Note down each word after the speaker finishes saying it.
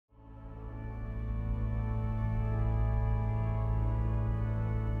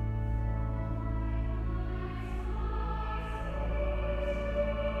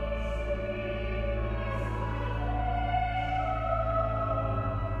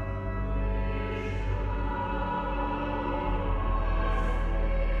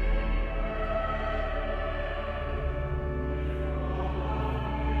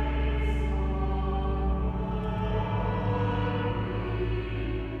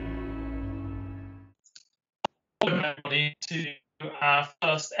everybody to our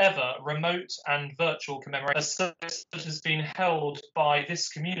first ever remote and virtual commemoration, a service that has been held by this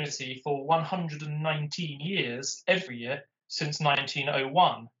community for 119 years every year since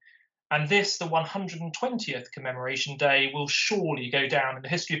 1901. And this, the 120th Commemoration Day, will surely go down in the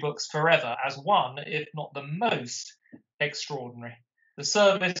history books forever as one, if not the most, extraordinary. The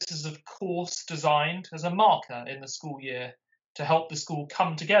service is, of course, designed as a marker in the school year to help the school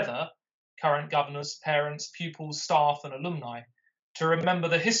come together, current governors, parents, pupils, staff, and alumni, to remember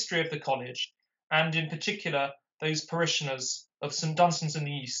the history of the college, and in particular, those parishioners of St Dunstan's in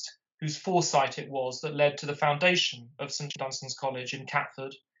the East, whose foresight it was that led to the foundation of St Dunstan's College in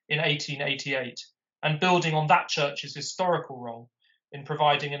Catford in 1888, and building on that church's historical role in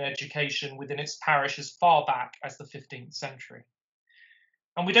providing an education within its parish as far back as the 15th century.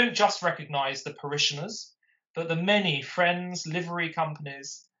 And we don't just recognise the parishioners, but the many friends, livery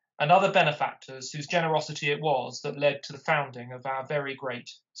companies, and other benefactors whose generosity it was that led to the founding of our very great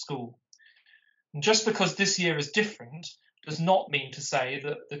school. And just because this year is different does not mean to say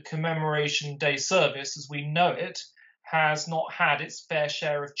that the Commemoration Day service, as we know it, has not had its fair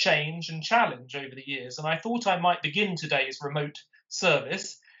share of change and challenge over the years. And I thought I might begin today's remote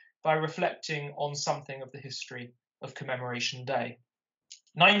service by reflecting on something of the history of Commemoration Day.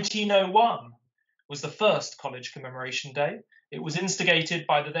 1901 was the first College Commemoration Day. It was instigated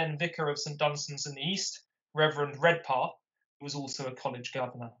by the then Vicar of St Dunstan's in the East, Reverend Redpath, who was also a college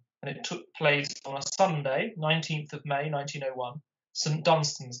governor. And it took place on a Sunday, 19th of May 1901, St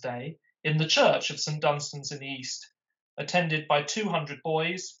Dunstan's Day, in the church of St Dunstan's in the East, attended by 200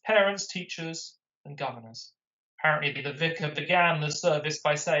 boys, parents, teachers, and governors. Apparently, the vicar began the service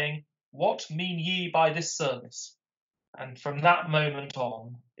by saying, "What mean ye by this service?" And from that moment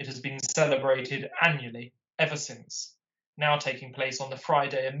on, it has been celebrated annually ever since, now taking place on the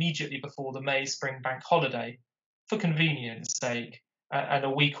Friday immediately before the May Spring Bank holiday, for convenience sake, and a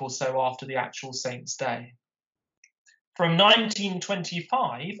week or so after the actual Saint's Day. From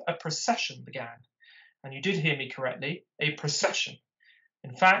 1925, a procession began. And you did hear me correctly, a procession.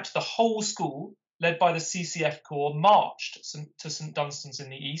 In fact, the whole school, led by the CCF Corps, marched to St Dunstan's in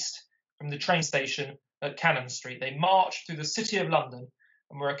the East from the train station at Cannon Street. They marched through the City of London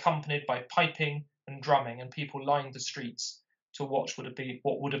and were accompanied by piping and drumming, and people lined the streets to watch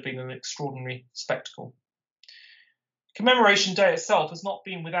what would have been an extraordinary spectacle. Commemoration Day itself has not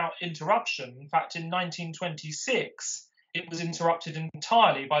been without interruption. In fact, in 1926, it was interrupted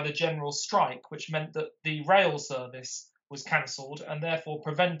entirely by the general strike, which meant that the rail service was cancelled and therefore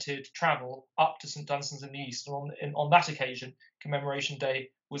prevented travel up to St Dunstan's in the East. And on that occasion, Commemoration Day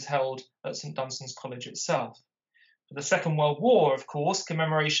was held at St Dunstan's College itself. For the Second World War, of course,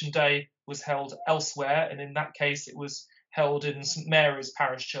 Commemoration Day was held elsewhere, and in that case it was held in St Mary's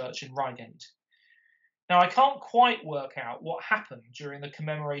Parish Church in Reigate. Now, I can't quite work out what happened during the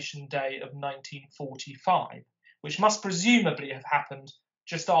Commemoration Day of 1945, which must presumably have happened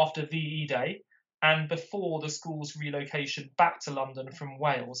just after VE Day and before the school's relocation back to London from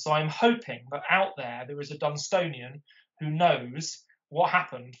Wales. So I'm hoping that out there is a Dunstonian who knows what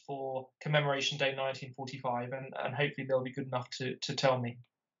happened for Commemoration Day 1945, and hopefully they'll be good enough to tell me.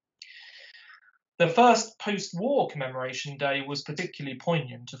 The first post-war Commemoration Day was particularly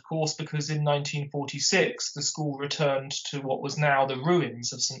poignant, of course, because in 1946 the school returned to what was now the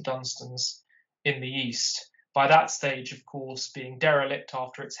ruins of St Dunstan's in the East. By that stage, of course, being derelict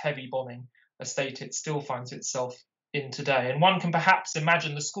after its heavy bombing, a state it still finds itself in today. And one can perhaps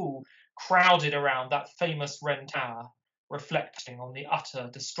imagine the school crowded around that famous Wren Tower, reflecting on the utter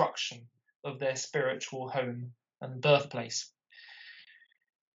destruction of their spiritual home and birthplace.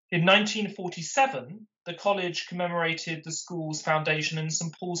 In 1947, the college commemorated the school's foundation in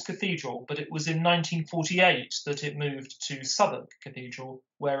St Paul's Cathedral, but it was in 1948 that it moved to Southwark Cathedral,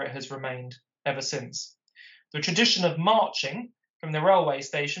 where it has remained ever since. The tradition of marching from the railway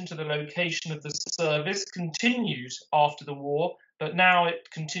station to the location of the service continued after the war, but now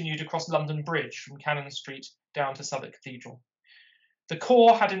it continued across London Bridge from Cannon Street down to Southwark Cathedral. The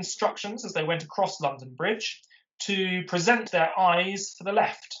Corps had instructions as they went across London Bridge to present their eyes for the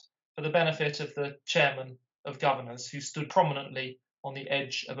left for the benefit of the chairman of governors, who stood prominently on the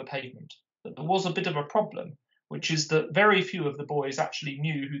edge of a pavement. But there was a bit of a problem, which is that very few of the boys actually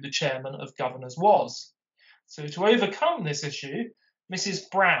knew who the chairman of governors was. So to overcome this issue,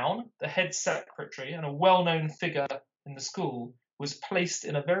 Mrs. Brown, the head secretary and a well-known figure in the school, was placed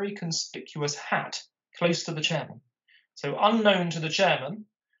in a very conspicuous hat close to the chairman. So unknown to the chairman,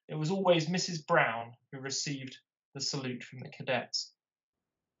 it was always Mrs. Brown who received the salute from the cadets.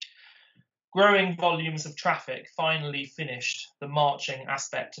 Growing volumes of traffic finally finished the marching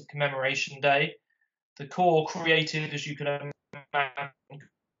aspect of Commemoration Day, The corps created, as you can imagine,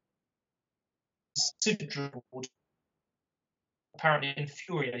 considerable, apparently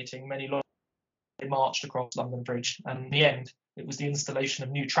infuriating many lawyers. They marched across London Bridge, and in the end, it was the installation of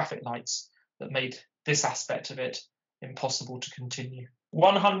new traffic lights that made this aspect of it impossible to continue.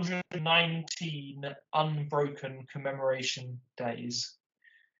 119 unbroken commemoration days.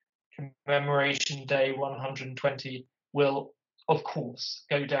 Commemoration Day 120 will, of course,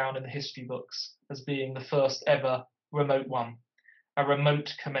 go down in the history books as being the first ever remote one, a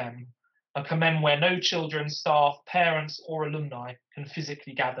remote commem, a commem where no children, staff, parents, or alumni can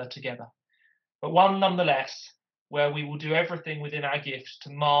physically gather together, but one nonetheless, where we will do everything within our gift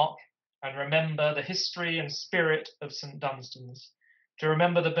to mark and remember the history and spirit of St Dunstan's, to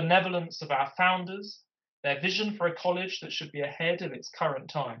remember the benevolence of our founders, their vision for a college that should be ahead of its current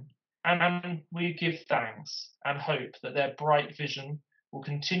time, and we give thanks and hope that their bright vision will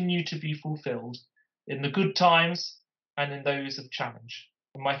continue to be fulfilled in the good times and in those of challenge.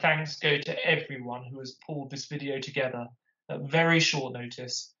 And my thanks go to everyone who has pulled this video together at very short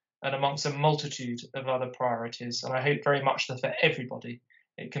notice and amongst a multitude of other priorities. And I hope very much that for everybody,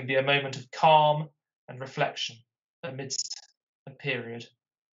 it can be a moment of calm and reflection amidst a period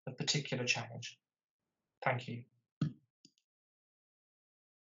of particular challenge. Thank you.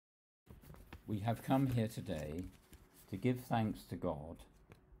 We have come here today to give thanks to God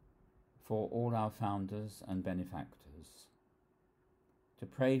for all our founders and benefactors, to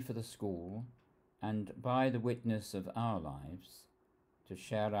pray for the school, and by the witness of our lives, to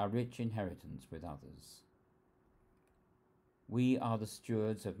share our rich inheritance with others. We are the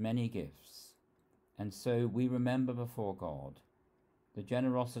stewards of many gifts, and so we remember before God the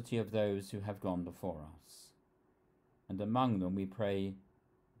generosity of those who have gone before us, and among them we pray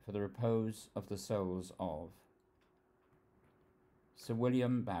for the repose of the souls of Sir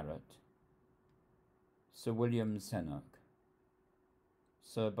William Barrett, Sir William Sennock,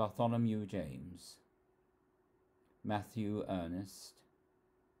 Sir Bartholomew James, Matthew Ernest,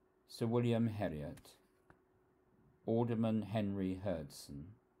 Sir William Heriot, Alderman Henry Hurdson,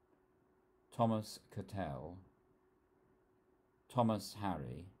 Thomas Cattell, Thomas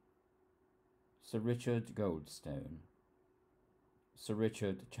Harry, Sir Richard Goldstone, Sir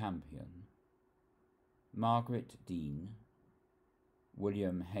Richard Champion, Margaret Dean,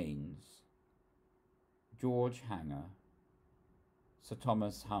 William Haynes, George Hanger, Sir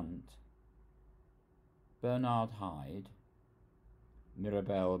Thomas Hunt, Bernard Hyde,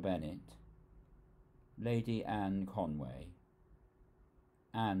 Mirabel Bennett, Lady Anne Conway,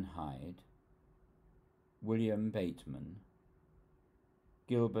 Anne Hyde, William Bateman,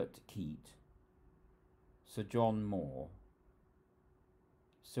 Gilbert Keat, Sir John Moore,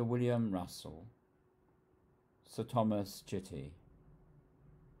 Sir William Russell, Sir Thomas Chitty,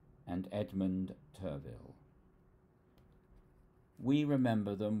 and Edmund Turville. We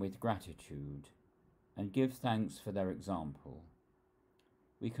remember them with gratitude and give thanks for their example.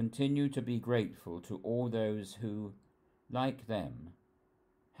 We continue to be grateful to all those who, like them,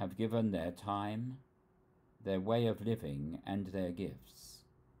 have given their time, their way of living, and their gifts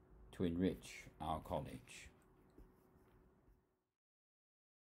to enrich our college.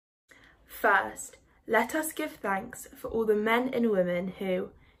 First, let us give thanks for all the men and women who,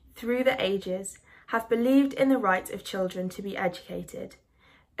 through the ages, have believed in the right of children to be educated,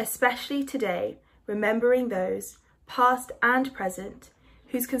 especially today, remembering those, past and present,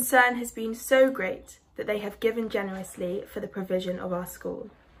 whose concern has been so great that they have given generously for the provision of our school.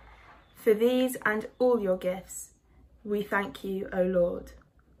 For these and all your gifts, we thank you, O Lord.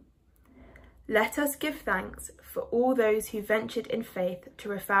 Let us give thanks for all those who ventured in faith to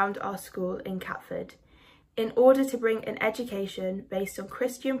refound our school in Catford, in order to bring an education based on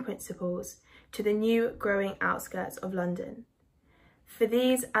Christian principles to the new growing outskirts of London. For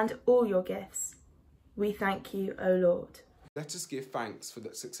these and all your gifts, we thank you, O Lord. Let us give thanks for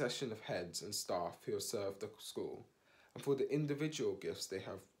the succession of heads and staff who have served the school, and for the individual gifts they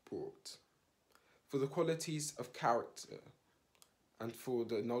have brought, for the qualities of character, and for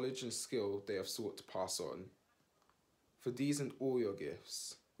the knowledge and skill they have sought to pass on. For these and all your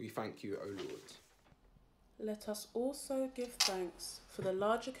gifts, we thank you, O Lord. Let us also give thanks for the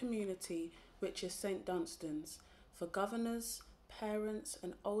larger community which is St Dunstan's, for governors, parents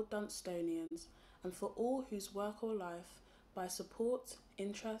and old Dunstanians, and for all whose work or life, by support,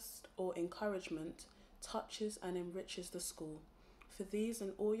 interest or encouragement, touches and enriches the school. For these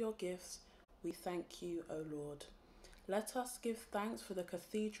and all your gifts, we thank you, O Lord. Let us give thanks for the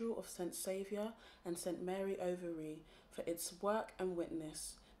Cathedral of St Saviour and St Mary Overy, for its work and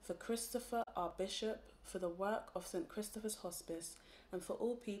witness, for Christopher, our Bishop, for the work of St Christopher's Hospice, and for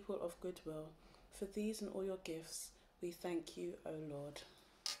all people of goodwill. For these and all your gifts, we thank you, O Lord.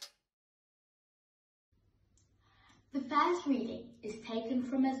 The first reading is taken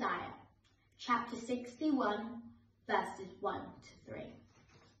from Isaiah, chapter 61, verses 1 to 3.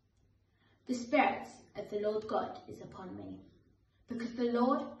 The Spirit of the Lord God is upon me, because the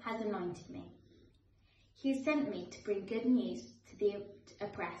Lord has anointed me. He has sent me to bring good news to the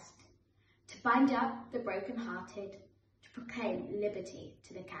oppressed, to bind up the brokenhearted, to proclaim liberty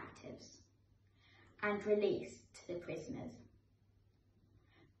to the captives, and release to the prisoners,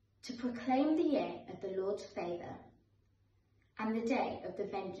 to proclaim the year of the Lord's favour, and the day of the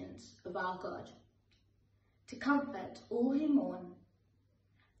vengeance of our God, to comfort all who mourn,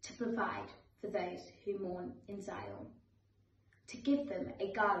 to provide for those who mourn in Zion, to give them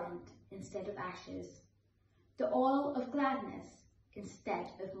a garland instead of ashes, the oil of gladness instead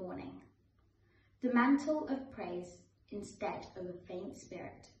of mourning, the mantle of praise instead of a faint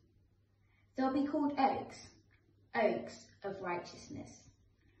spirit. They'll be called oaks, oaks of righteousness,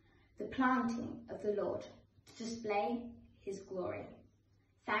 the planting of the Lord to display his glory.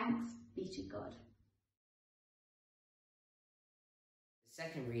 Thanks be to God. The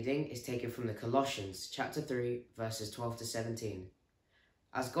second reading is taken from the Colossians chapter 3 verses 12 to 17.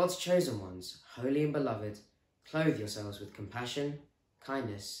 As God's chosen ones, holy and beloved, clothe yourselves with compassion,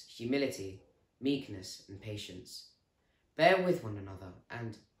 kindness, humility, meekness and patience. Bear with one another,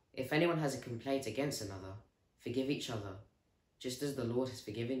 and if anyone has a complaint against another, forgive each other, just as the Lord has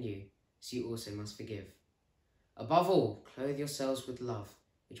forgiven you, so you also must forgive. Above all, clothe yourselves with love,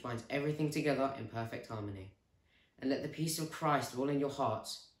 which binds everything together in perfect harmony. And let the peace of Christ dwell in your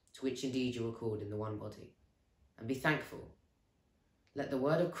hearts, to which indeed you were called in the one body. And be thankful. Let the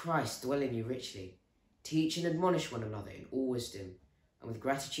word of Christ dwell in you richly. Teach and admonish one another in all wisdom, and with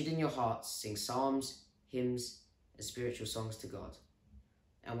gratitude in your hearts sing psalms, hymns, and spiritual songs to God.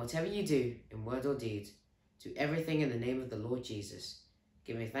 And whatever you do, in word or deed, do everything in the name of the Lord Jesus,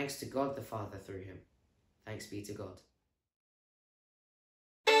 giving thanks to God the Father through him. Thanks be to God.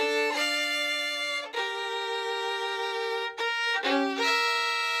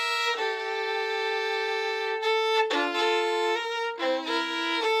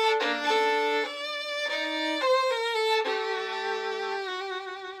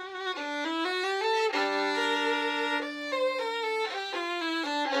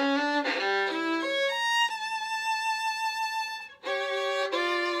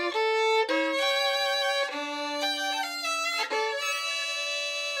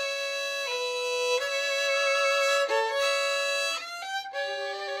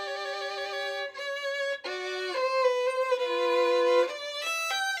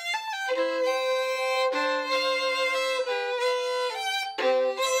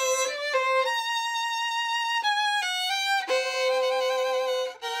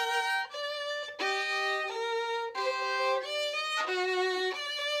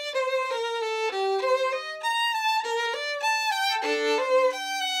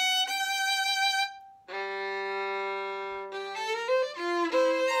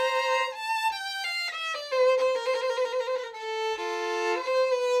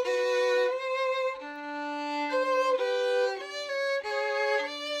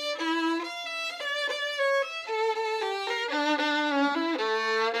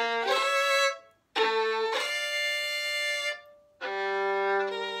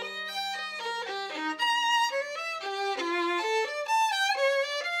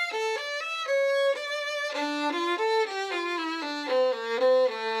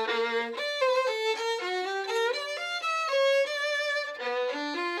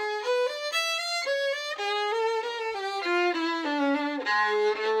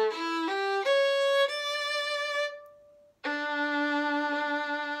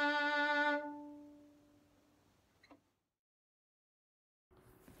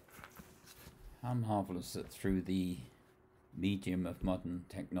 How marvellous that through the medium of modern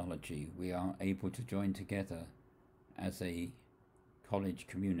technology we are able to join together as a college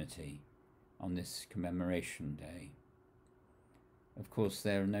community on this Commemoration Day. Of course,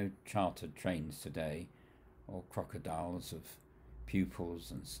 there are no chartered trains today, or crocodiles of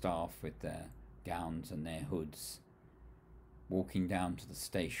pupils and staff with their gowns and their hoods, walking down to the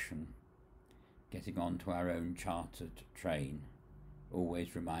station, getting onto our own chartered train,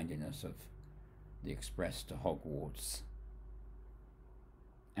 always reminding us of the express to Hogwarts,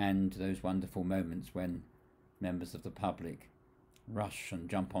 and those wonderful moments when members of the public rush and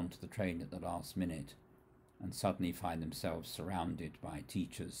jump onto the train at the last minute and suddenly find themselves surrounded by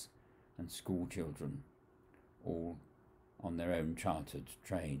teachers and school children, all on their own chartered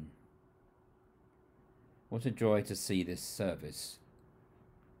train. What a joy to see this service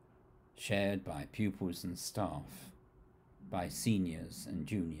shared by pupils and staff, by seniors and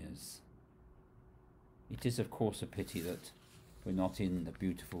juniors. It is of course a pity that we're not in the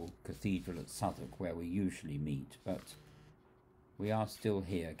beautiful cathedral at Southwark where we usually meet, but we are still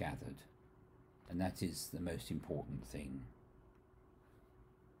here gathered, and that is the most important thing.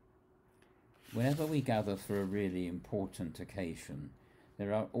 Whenever we gather for a really important occasion,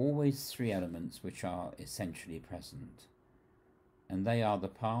 there are always three elements which are essentially present, and they are the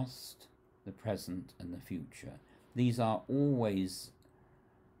past, the present, and the future. These are always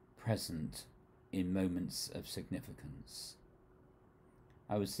present in moments of significance.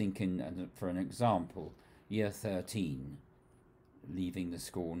 I was thinking, for an example, year 13, leaving the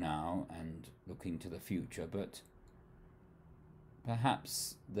school now and looking to the future, but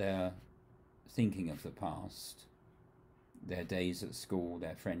perhaps they're thinking of the past, their days at school,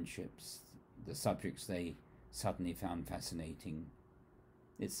 their friendships, the subjects they suddenly found fascinating.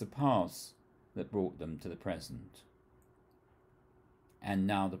 It's the past that brought them to the present. And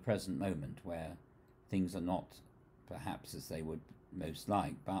now the present moment, where things are not perhaps as they would most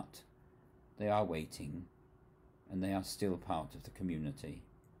like, but they are waiting and they are still part of the community.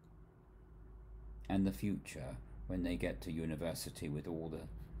 And the future, when they get to university with all the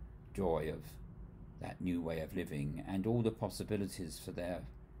joy of that new way of living and all the possibilities for their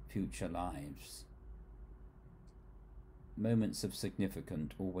future lives. Moments of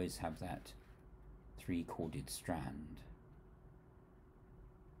significance always have that three-chorded strand.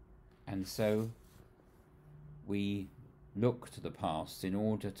 And so we look to the past in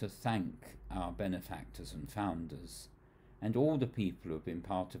order to thank our benefactors and founders and all the people who have been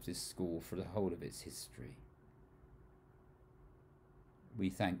part of this school for the whole of its history. We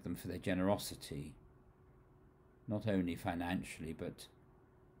thank them for their generosity, not only financially,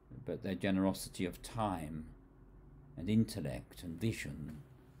 but their generosity of time and intellect and vision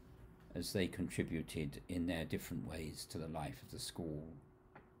as they contributed in their different ways to the life of the school.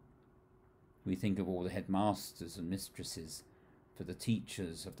 We think of all the headmasters and mistresses, for the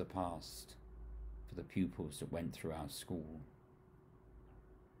teachers of the past, for the pupils that went through our school.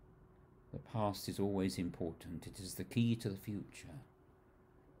 The past is always important. It is the key to the future.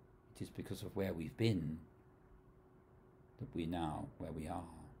 It is because of where we've been that we're now where we are.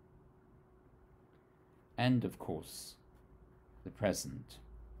 And of course, the present.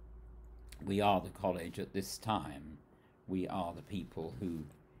 We are the college at this time. We are the people who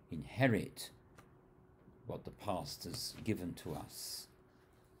inherit what the past has given to us,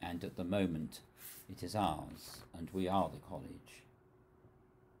 and at the moment it is ours, and we are the college.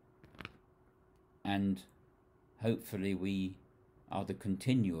 And hopefully we are the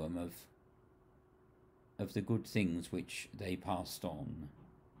continuum of the good things which they passed on,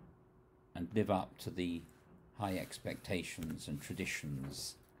 and live up to the high expectations and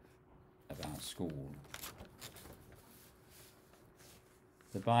traditions of our school.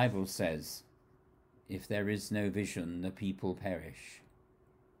 The Bible says, if there is no vision, the people perish.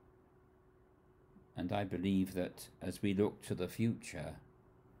 And I believe that as we look to the future,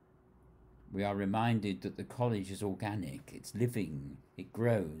 we are reminded that the college is organic, it's living, it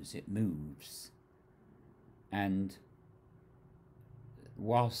grows, it moves. And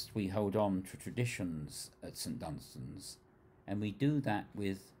whilst we hold on to traditions at St Dunstan's, and we do that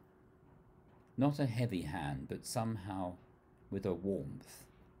with not a heavy hand, but somehow with a warmth,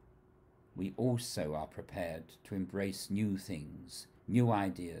 we also are prepared to embrace new things, new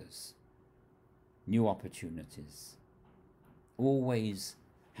ideas, new opportunities, always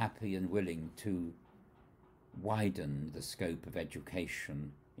happy and willing to widen the scope of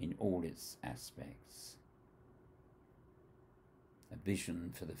education in all its aspects. A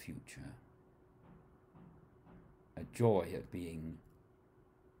vision for the future, a joy at being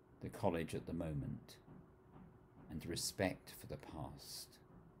the college at the moment, and respect for the past.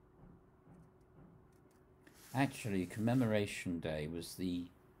 Actually, Commemoration Day was the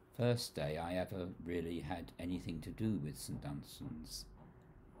first day I ever really had anything to do with St Dunstan's.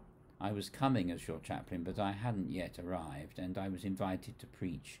 I was coming as your chaplain, but I hadn't yet arrived, and I was invited to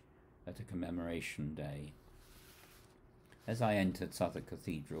preach at a Commemoration Day. As I entered Southwark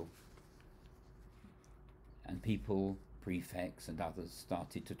Cathedral, and people, prefects and others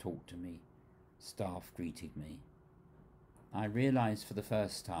started to talk to me, staff greeted me, I realised for the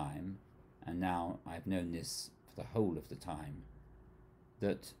first time, and now I've known this for the whole of the time,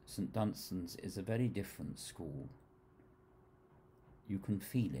 that St Dunstan's is a very different school. You can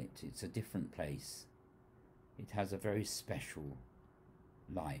feel it. It's a different place. It has a very special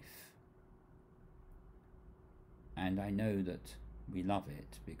life. And I know that we love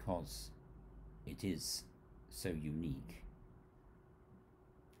it because it is so unique.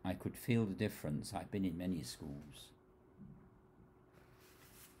 I could feel the difference. I've been in many schools.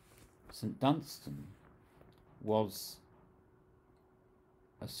 St Dunstan was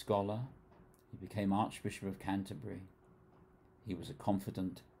a scholar. He became Archbishop of Canterbury. He was a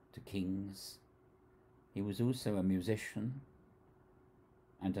confidant to kings. He was also a musician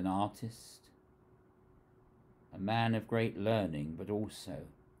and an artist, a man of great learning, but also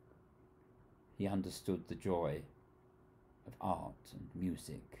he understood the joy of art and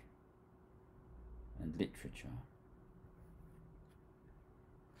music and literature.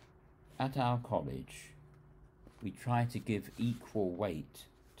 At our college, we try to give equal weight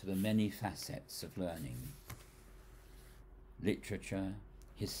to the many facets of learning: literature,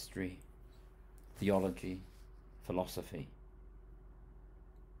 history, theology, philosophy,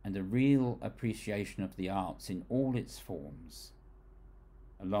 and a real appreciation of the arts in all its forms,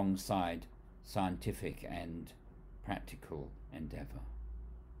 alongside scientific and practical endeavour.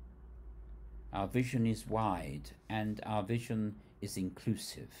 Our vision is wide and our vision is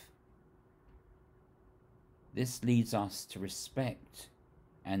inclusive. This leads us to respect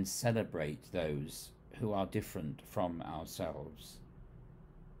and celebrate those who are different from ourselves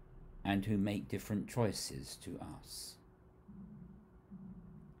and who make different choices to us.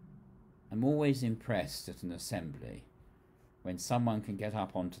 I'm always impressed at an assembly when someone can get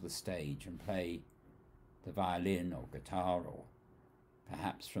up onto the stage and play the violin or guitar, or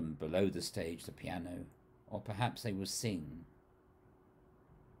perhaps from below the stage the piano, or perhaps they will sing.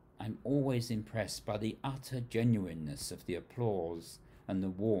 I'm always impressed by the utter genuineness of the applause and the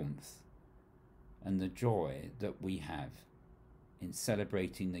warmth and the joy that we have in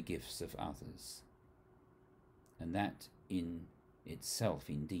celebrating the gifts of others. And that in itself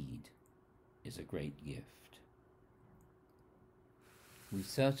indeed is a great gift. We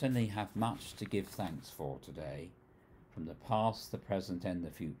certainly have much to give thanks for today, from the past, the present and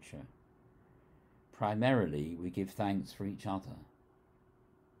the future. Primarily we give thanks for each other.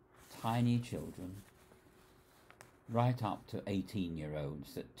 Tiny children, right up to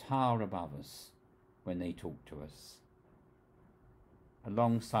 18-year-olds that tower above us when they talk to us,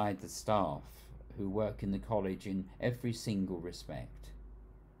 alongside the staff who work in the college in every single respect,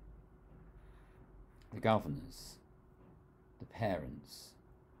 the governors, the parents,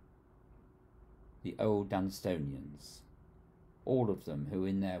 the old Dunstonians, all of them who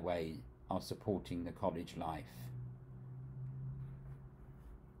in their way are supporting the college life.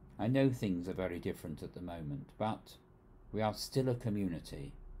 I know things are very different at the moment, but we are still a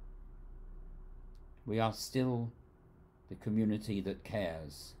community. We are still the community that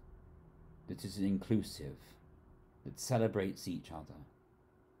cares, that is inclusive, that celebrates each other,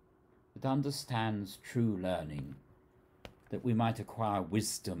 that understands true learning, that we might acquire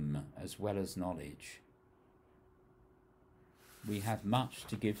wisdom as well as knowledge. We have much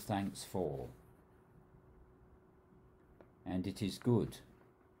to give thanks for, and it is good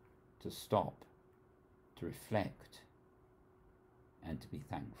to stop, to reflect, and to be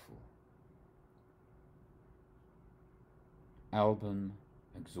thankful. Album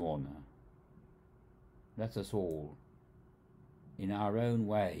Exorna. Let us all, in our own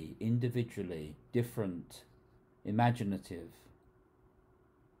way, individually, different, imaginative,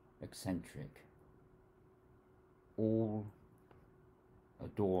 eccentric, all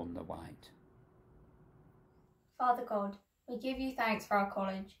adorn the white. Father God, we give you thanks for our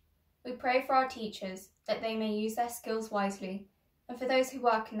college. We pray for our teachers that they may use their skills wisely, and for those who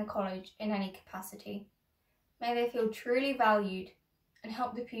work in the college in any capacity. May they feel truly valued and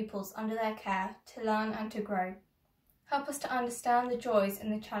help the pupils under their care to learn and to grow. Help us to understand the joys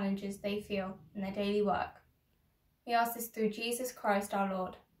and the challenges they feel in their daily work. We ask this through Jesus Christ our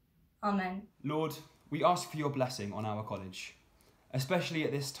Lord. Amen. Lord, we ask for your blessing on our college, especially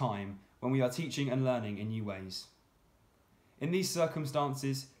at this time when we are teaching and learning in new ways. In these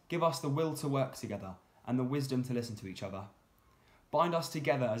circumstances, give us the will to work together and the wisdom to listen to each other. Bind us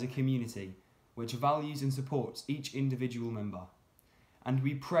together as a community which values and supports each individual member. And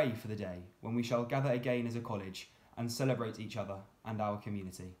we pray for the day when we shall gather again as a college and celebrate each other and our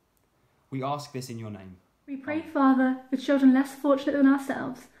community. We ask this in your name. We pray, Father, for children less fortunate than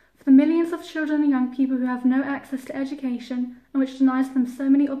ourselves, for the millions of children and young people who have no access to education and which denies them so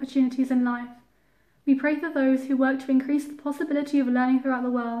many opportunities in life. We pray for those who work to increase the possibility of learning throughout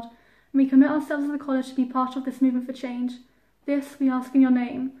the world, and we commit ourselves as a college to be part of this movement for change. This we ask in your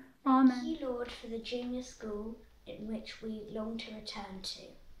name. Amen. Thank you, Lord, for the junior school in which we long to return to.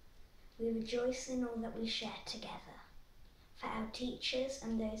 We rejoice in all that we share together, for our teachers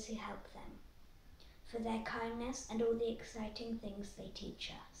and those who help them, for their kindness and all the exciting things they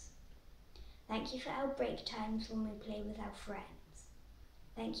teach us. Thank you for our break times when we play with our friends.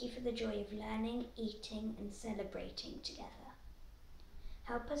 Thank thank you for the joy of learning, eating and celebrating together.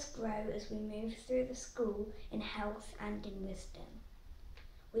 Help us grow as we move through the school in health and in wisdom.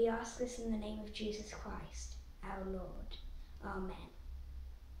 We ask this in the name of Jesus Christ, our Lord. Amen.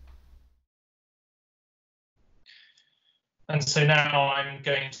 And so now I'm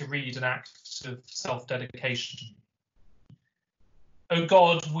going to read an act of self-dedication. O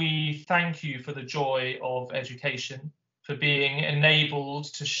God, we thank you for the joy of education, for being enabled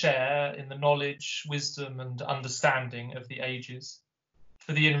to share in the knowledge, wisdom and understanding of the ages,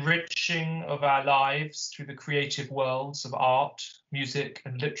 for the enriching of our lives through the creative worlds of art, music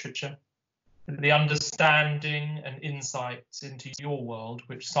and literature, for the understanding and insights into your world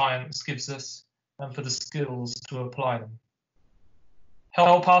which science gives us, and for the skills to apply them.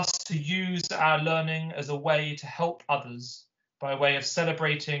 Help us to use our learning as a way to help others by way of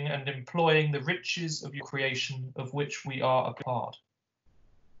celebrating and employing the riches of your creation of which we are a part.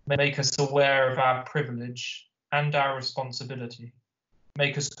 Make us aware of our privilege and our responsibility.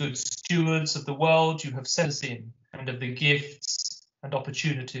 Make us good stewards of the world you have set us in and of the gifts and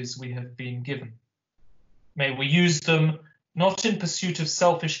opportunities we have been given. May we use them not in pursuit of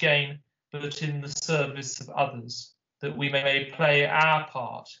selfish gain, but in the service of others, that we may play our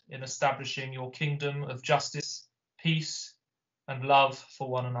part in establishing your kingdom of justice, peace, and love for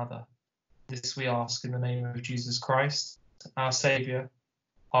one another. This we ask in the name of Jesus Christ, our Saviour.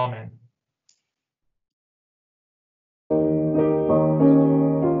 Amen.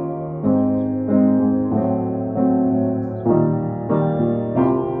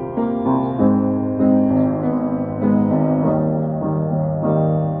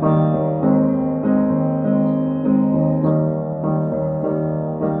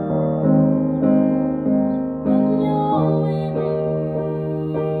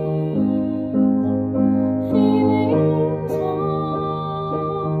 Feeling torn.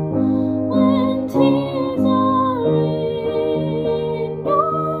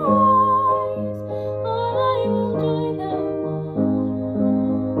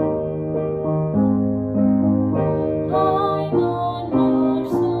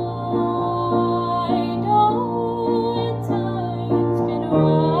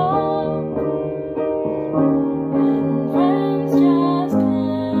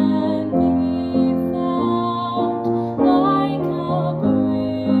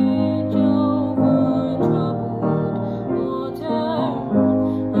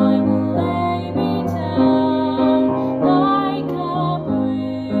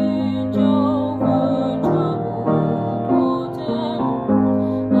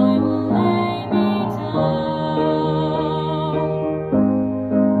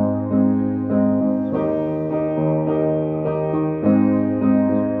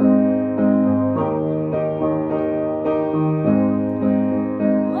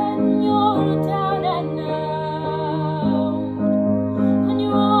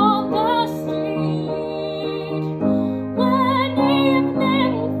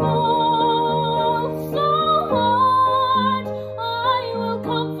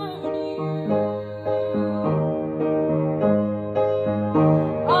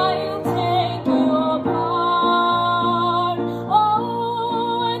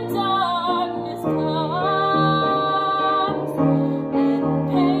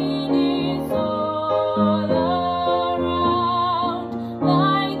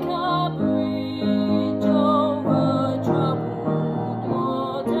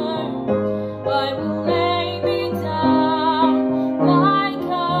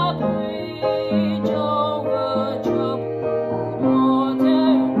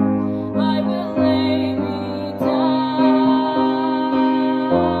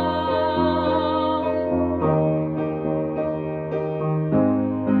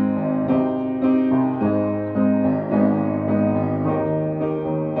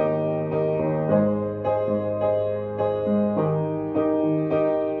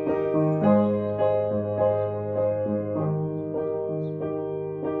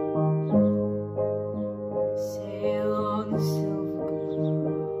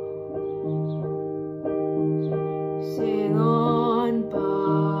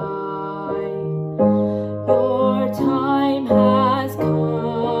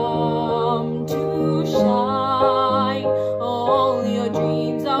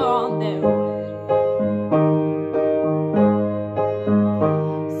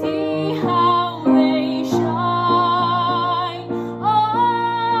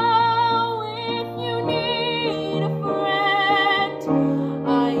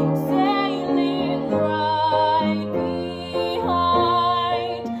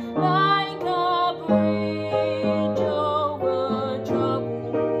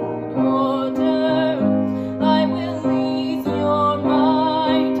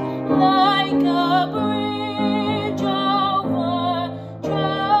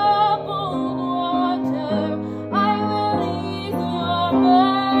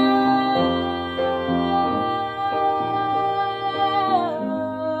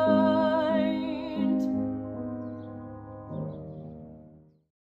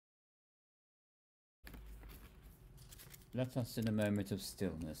 Let us, in a moment of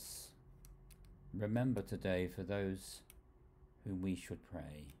stillness, remember today for those whom we should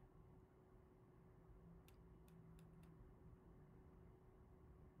pray.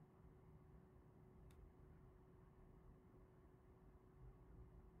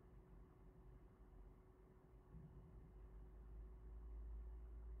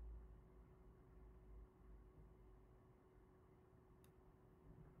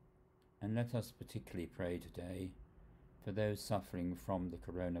 And let us particularly pray today for those suffering from the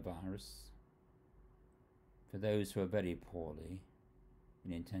coronavirus, for those who are very poorly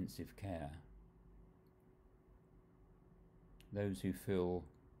in intensive care, those who feel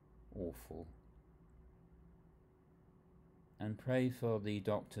awful, and pray for the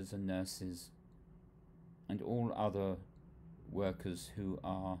doctors and nurses and all other workers who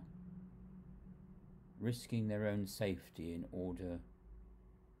are risking their own safety in order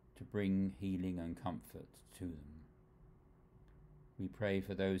to bring healing and comfort to them. We pray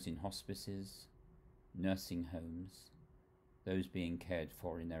for those in hospices, nursing homes, those being cared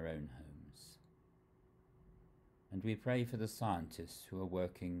for in their own homes. And we pray for the scientists who are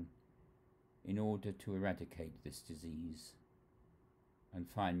working in order to eradicate this disease and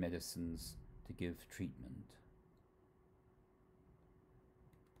find medicines to give treatment.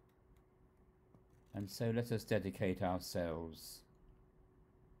 And so let us dedicate ourselves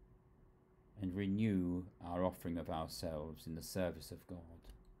and renew our offering of ourselves in the service of God.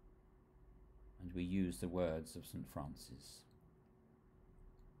 And we use the words of St. Francis.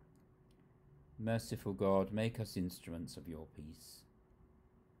 Merciful God, make us instruments of your peace.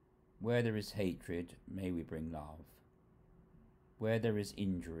 Where there is hatred, may we bring love. Where there is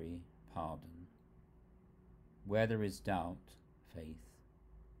injury, pardon. Where there is doubt, faith.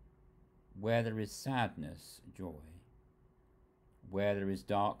 Where there is sadness, joy. Where there is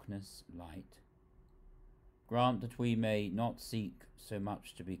darkness, light. Grant that we may not seek so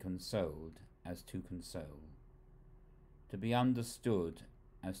much to be consoled as to console, to be understood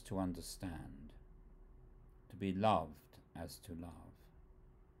as to understand, to be loved as to love.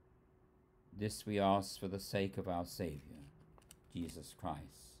 This we ask for the sake of our Saviour, Jesus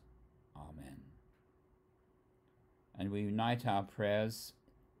Christ. Amen. And we unite our prayers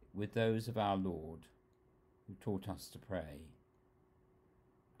with those of our Lord, who taught us to pray.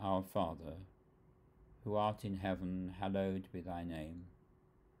 Our Father, who art in heaven, hallowed be thy name.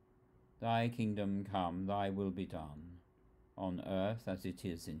 Thy kingdom come, thy will be done, on earth as it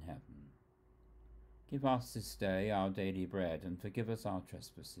is in heaven. Give us this day our daily bread, and forgive us our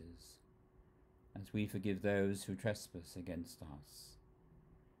trespasses, as we forgive those who trespass against us.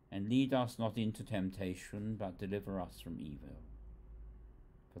 And lead us not into temptation, but deliver us from evil.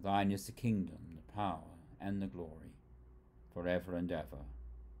 For thine is the kingdom, the power, and the glory, for ever and ever.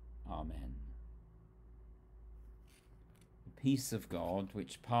 Amen. The peace of God,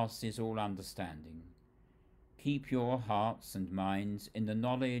 which passes all understanding, keep your hearts and minds in the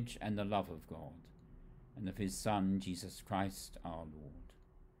knowledge and the love of God, and of his Son, Jesus Christ our Lord.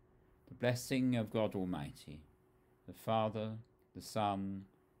 The blessing of God Almighty, the Father, the Son,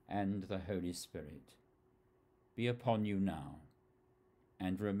 and the Holy Spirit, be upon you now,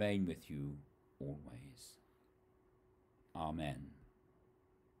 and remain with you always. Amen.